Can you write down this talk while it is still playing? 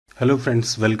Hello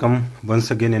friends, welcome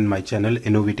once again in my channel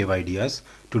Innovative Ideas.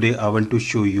 Today I want to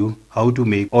show you how to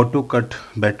make auto cut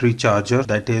battery charger,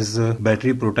 that is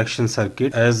battery protection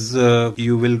circuit. As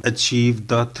you will achieve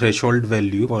the threshold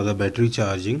value for the battery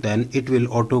charging, then it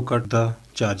will auto cut the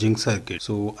charging circuit.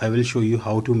 So I will show you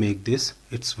how to make this.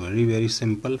 It's very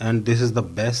simple, and this is the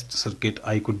best circuit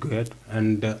I could get,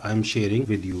 and I'm sharing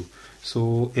with you.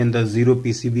 So in the 0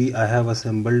 PCB I have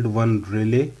assembled one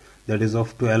relay that is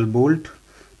of 12 volt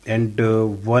and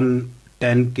one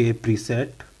 10K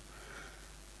preset.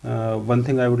 One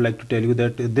thing I would like to tell you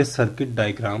that this circuit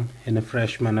diagram in a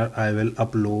fresh manner I will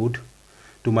upload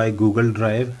to my Google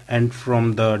Drive, and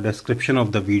from the description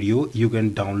of the video you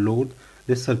can download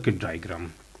this circuit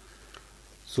diagram.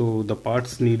 So the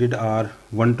parts needed are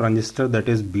one transistor, that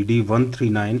is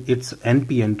BD139, it's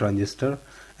NPN transistor,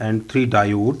 and three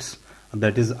diodes,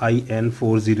 that is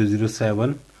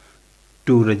IN4007,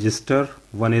 two resistor,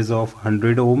 one is of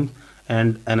 100 ohm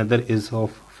and another is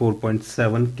of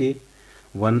 4.7K,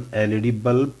 one LED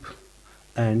bulb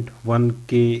and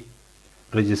 1K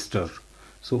resistor.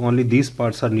 So only these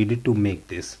parts are needed to make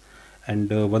this. And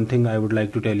one thing I would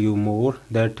like to tell you more,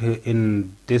 that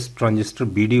in this transistor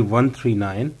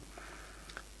BD139,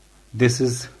 this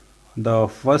is the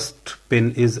first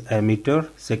pin is emitter,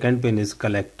 second pin is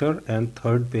collector, and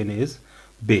third pin is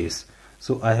base.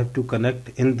 So I have to connect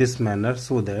in this manner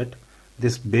so that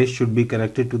this base should be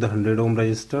connected to the 100 ohm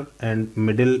resistor, and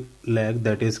middle leg,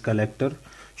 that is collector,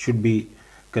 should be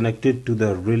connected to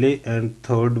the relay, and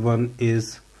third one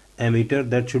is emitter,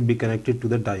 that should be connected to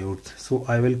the diodes. So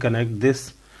I will connect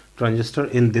this transistor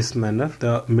in this manner.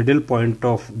 The middle point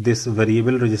of this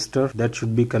variable resistor, that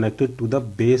should be connected to the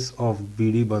base of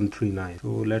BD139. So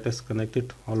let us connect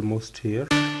it almost here.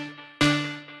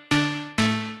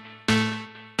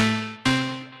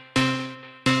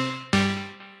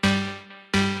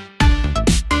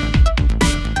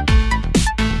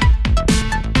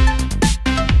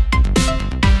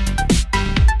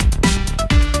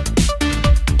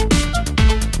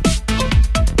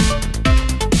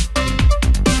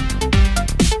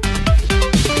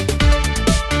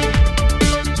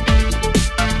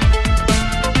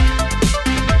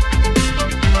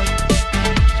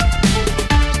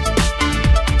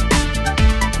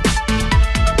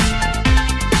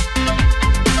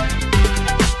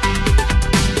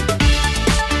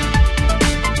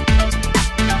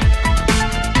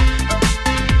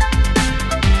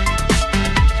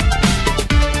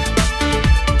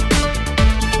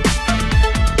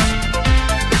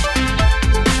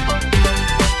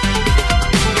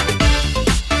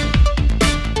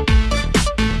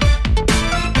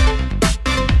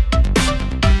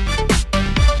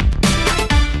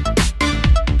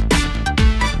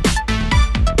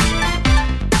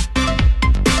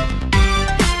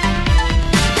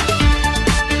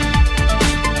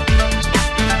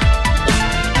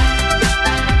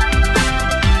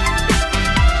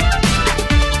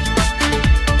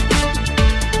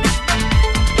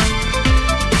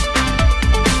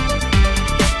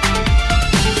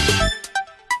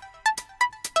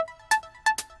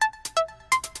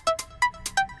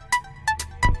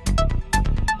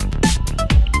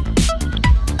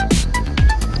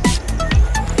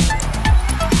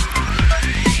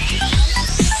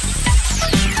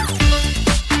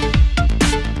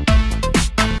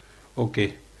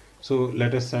 Okay, so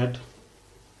let us set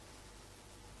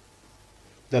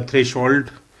the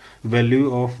threshold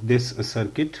value of this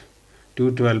circuit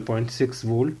to 12.6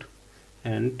 volt,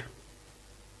 and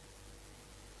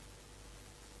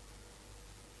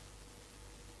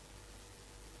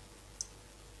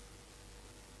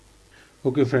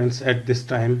okay friends, at this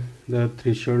time the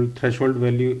threshold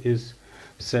value is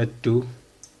set to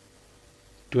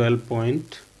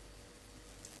 12.2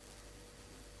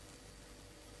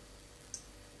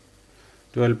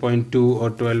 or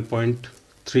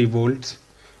 12.3 volts.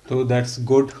 So that's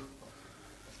good.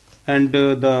 And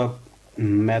the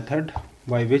method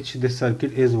by which this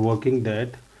circuit is working, that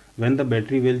when the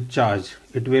battery will charge,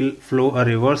 it will flow a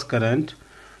reverse current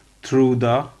through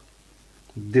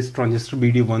this transistor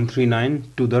BD139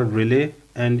 to the relay,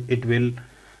 and it will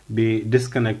be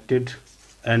disconnected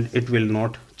and it will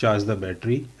not charge the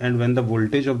battery. And when the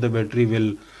voltage of the battery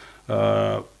will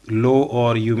low,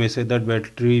 or you may say that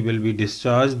battery will be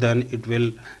discharged, then it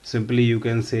will simply, you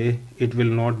can say, it will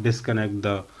not disconnect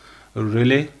the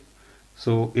relay,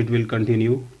 so it will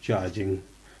continue charging.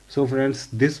 So friends,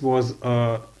 this was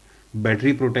a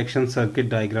battery protection circuit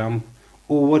diagram,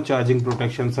 overcharging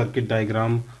protection circuit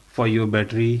diagram for your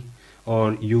battery,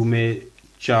 or you may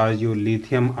charge your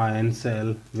lithium ion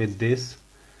cell with this.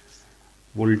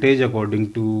 Voltage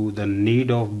according to the need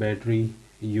of battery,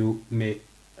 you may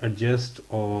adjust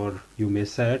or you may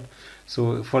set.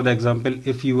 So for the example,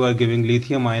 if you are giving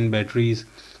lithium ion batteries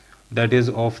that is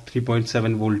of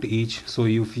 3.7 volt each, so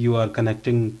if you are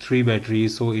connecting 3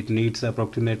 batteries, so it needs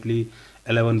approximately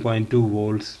 11.2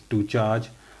 volts to charge,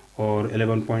 or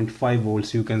 11.5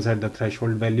 volts you can set the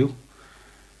threshold value.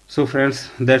 So friends,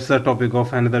 that's the topic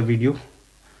of another video.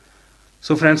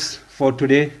 So friends, for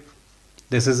today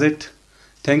this is it.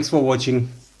 Thanks for watching.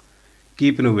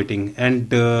 Keep innovating.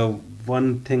 And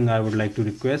one thing I would like to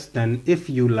request, then if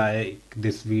you like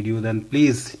this video, then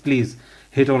please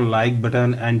hit on like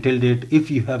button. Until date,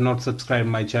 if you have not subscribed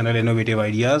my channel Innovative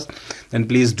Ideas, then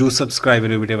please do subscribe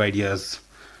Innovative Ideas.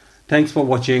 Thanks for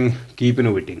watching. Keep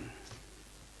innovating.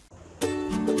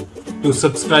 To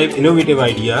subscribe Innovative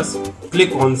Ideas,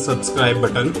 click on subscribe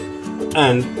button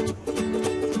and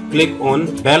click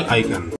on bell icon.